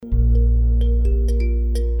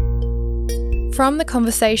From The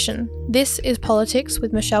Conversation, this is Politics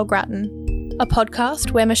with Michelle Grattan, a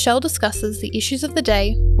podcast where Michelle discusses the issues of the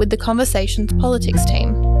day with The Conversation's politics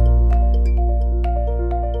team.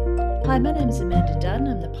 Hi, my name is Amanda Dunn.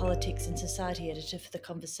 I'm the Politics and Society Editor for The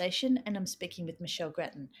Conversation, and I'm speaking with Michelle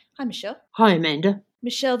Grattan. Hi, Michelle. Hi, Amanda.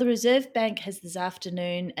 Michelle, the Reserve Bank has this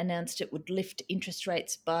afternoon announced it would lift interest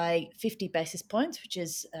rates by 50 basis points, which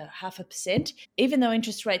is 0.5%. Even though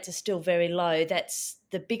interest rates are still very low, that's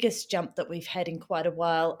the biggest jump that we've had in quite a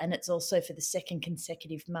while, and it's also for the second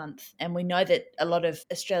consecutive month. And we know that a lot of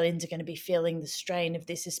Australians are going to be feeling the strain of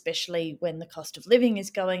this, especially when the cost of living is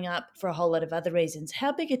going up for a whole lot of other reasons.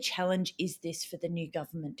 How big a challenge is this for the new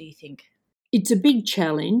government, do you think? It's a big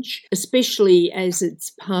challenge, especially as it's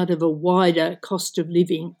part of a wider cost of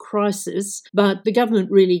living crisis, but the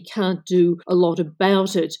government really can't do a lot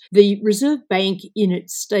about it. The Reserve Bank, in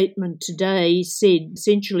its statement today, said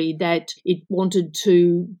essentially that it wanted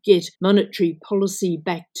to get monetary policy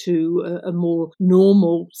back to a more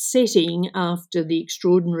normal setting after the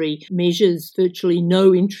extraordinary measures, virtually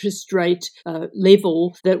no interest rate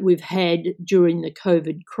level that we've had during the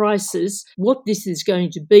COVID crisis. What this is going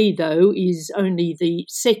to be, though, is only the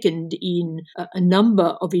second in a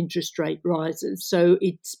number of interest rate rises. So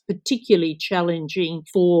it's particularly challenging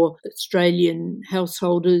for Australian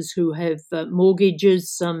householders who have mortgages,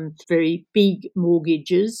 some very big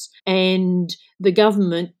mortgages, and the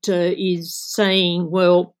government is saying,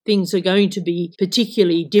 well, things are going to be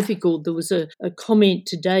particularly difficult. There was a comment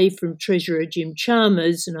today from Treasurer Jim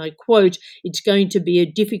Chalmers, and I quote, "It's going to be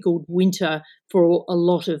a difficult winter for a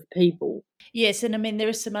lot of people." Yes, and I mean, there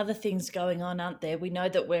are some other things going on, aren't there? We know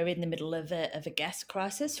that we're in the middle of a gas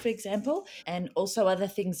crisis, for example, and also other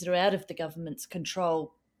things that are out of the government's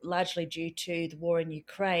control, largely due to the war in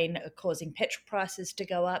Ukraine, are causing petrol prices to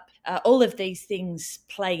go up. All of these things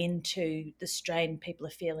play into the strain people are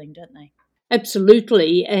feeling, don't they?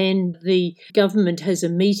 Absolutely, and the government has a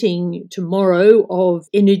meeting tomorrow of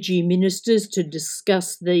energy ministers to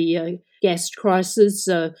discuss the gas crisis.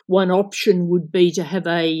 One option would be to have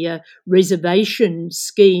a reservation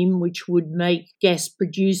scheme which would make gas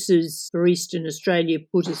producers for Eastern Australia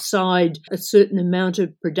put aside a certain amount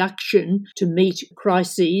of production to meet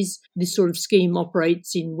crises. This sort of scheme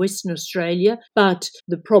operates in Western Australia, but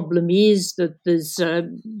the problem is that there's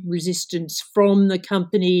resistance from the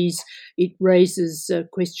companies. It raises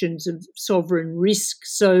questions of sovereign risk.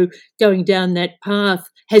 So going down that path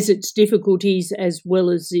has its difficulties as well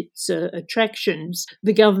as its attractions.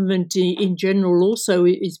 The government in general also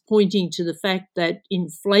is pointing to the fact that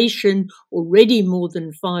inflation, already more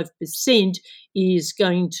than 5%, is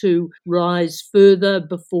going to rise further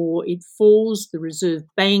before it falls. The Reserve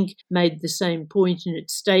Bank made the same point in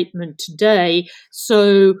its statement today.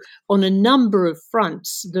 So on a number of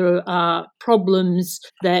fronts, there are problems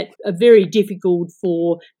that are very difficult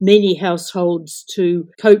for many households to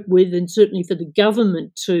cope with, and certainly for the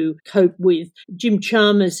government to cope with. Jim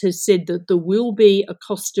Chalmers has said that there will be a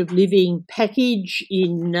cost of living package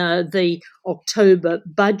in the October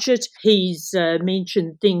budget. He's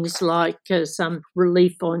mentioned things like some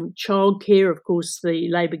relief on childcare. Of course, the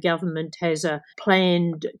Labor government has a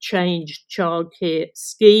planned changed childcare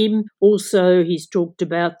scheme. Also, he's talked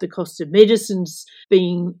about the cost of medicines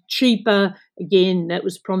being cheaper. Again, that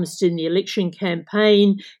was promised in the election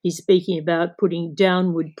campaign. He's speaking about putting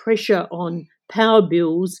downward pressure on power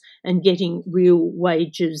bills and getting real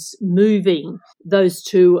wages moving. Those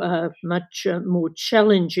two are much more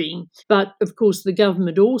challenging. But of course, the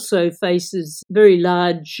government also faces very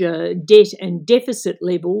large debt and deficit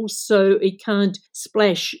levels, so it can't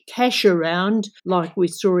splash cash around like we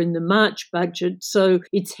saw in the March budget. So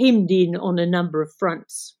it's hemmed in on a number of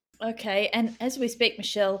fronts. Okay, and as we speak,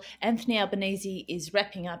 Michelle, Anthony Albanese is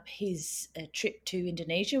wrapping up his trip to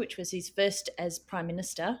Indonesia, which was his first as Prime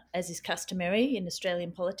Minister, as is customary in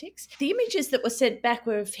Australian politics. The images that were sent back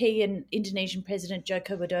were of he and Indonesian President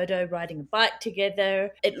Joko Widodo riding a bike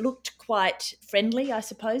together. It looked quite friendly, I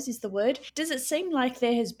suppose is the word. Does it seem like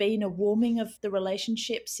there has been a warming of the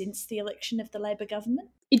relationship since the election of the Labor government?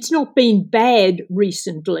 It's not been bad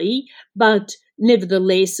recently, but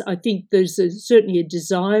nevertheless, I think there's certainly a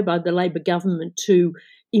desire by the Labor government to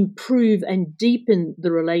improve and deepen the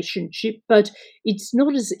relationship, but it's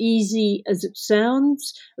not as easy as it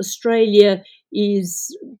sounds. Australia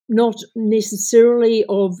is not necessarily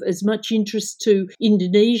of as much interest to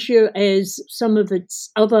Indonesia as some of its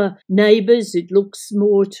other neighbours. It looks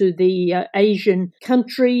more to the Asian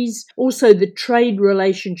countries. Also, the trade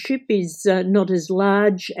relationship is not as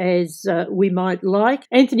large as we might like.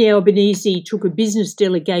 Anthony Albanese took a a business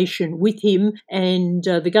delegation with him, and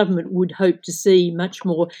the government would hope to see much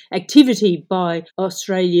more activity by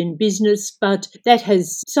Australian business, but that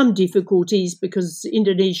has some difficulties because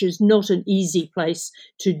Indonesia is not an easy place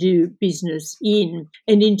to do business in.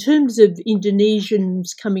 And in terms of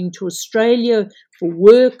Indonesians coming to Australia for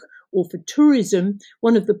work or for tourism,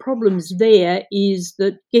 one of the problems there is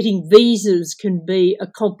that getting visas can be a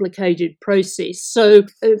complicated process. So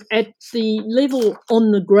at the level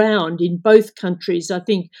on the ground in both countries, I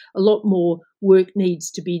think a lot more work needs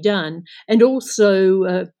to be done. And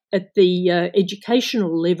also at the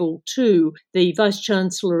educational level too. The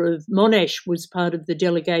Vice-Chancellor of Monash was part of the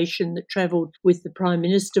delegation that travelled with the Prime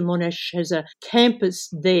Minister. Monash has a campus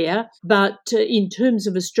there, but in terms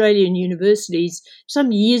of Australian universities,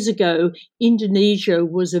 some years ago, Indonesia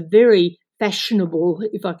was a very fashionable,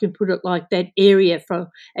 if I can put it like that, area for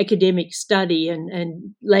academic study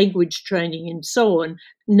and language training and so on.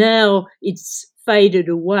 Now it's faded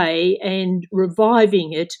away, and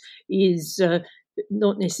reviving it is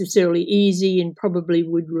not necessarily easy and probably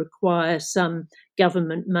would require some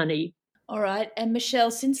government money. All right. And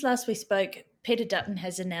Michelle, since last we spoke, Peter Dutton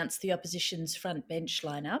has announced the opposition's front bench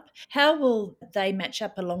lineup. How will they match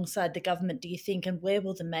up alongside the government, do you think, and where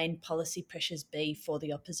will the main policy pressures be for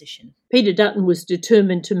the opposition? Peter Dutton was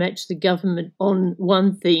determined to match the government on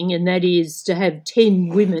one thing, and that is to have 10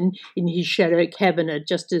 women in his shadow cabinet,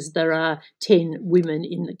 just as there are 10 women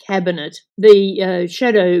in the cabinet. The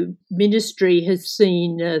shadow ministry has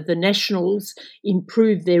seen the Nationals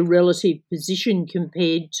improve their relative position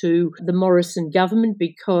compared to the Morrison government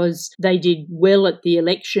because they did well at the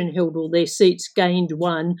election, held all their seats, gained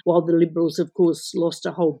one, while the Liberals, of course, lost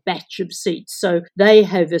a whole batch of seats. So they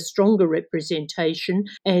have a stronger representation,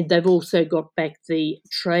 and they've also got back the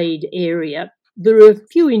trade area. There are a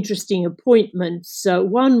few interesting appointments.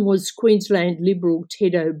 One was Queensland Liberal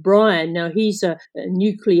Ted O'Brien. Now, he's a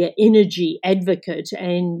nuclear energy advocate,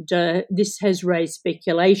 and this has raised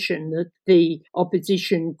speculation that the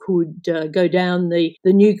opposition could go down the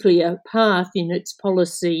nuclear path in its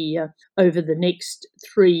policy over the next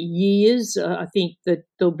 3 years. I think that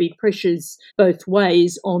there'll be pressures both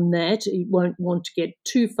ways on that. He won't want to get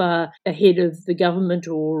too far ahead of the government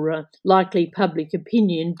or likely public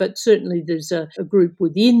opinion, but certainly there's a group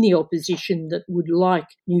within the opposition that would like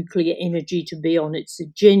nuclear energy to be on its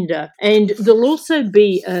agenda. And there'll also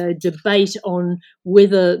be a debate on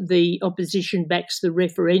whether the opposition backs the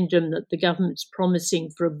referendum that the government's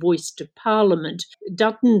promising for a voice to Parliament.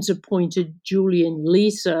 Dutton's appointed Julian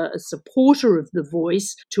Leeser, a supporter of the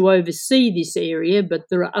voice, to oversee this area, but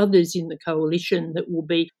there are others in the coalition that will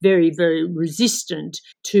be very, very resistant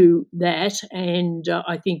to that, and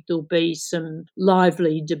I think there'll be some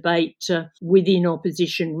lively debate within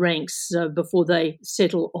opposition ranks before they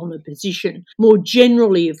settle on a position. More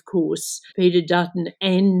generally, of course, Peter Dutton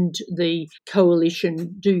and the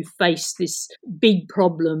coalition do face this big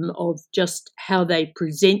problem of just how they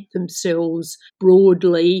present themselves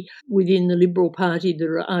broadly. Within the Liberal Party,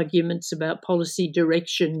 there are arguments about policy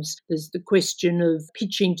directions. There's the question of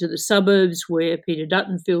pitching to the suburbs where Peter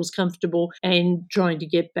Dutton feels comfortable and trying to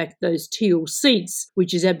get back those teal seats,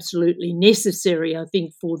 which is absolutely necessary, I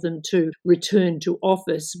think, for them to return to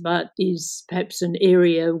office, but is perhaps an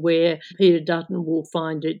area where Peter Dutton will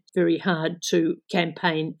find it very hard to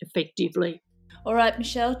campaign effectively. All right,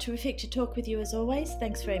 Michelle, terrific to talk with you as always.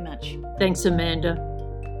 Thanks very much. Thanks, Amanda.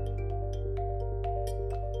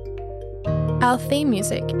 Our theme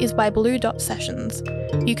music is by Blue Dot Sessions.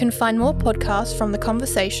 You can find more podcasts from The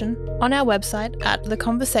Conversation on our website at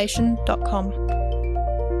theconversation.com.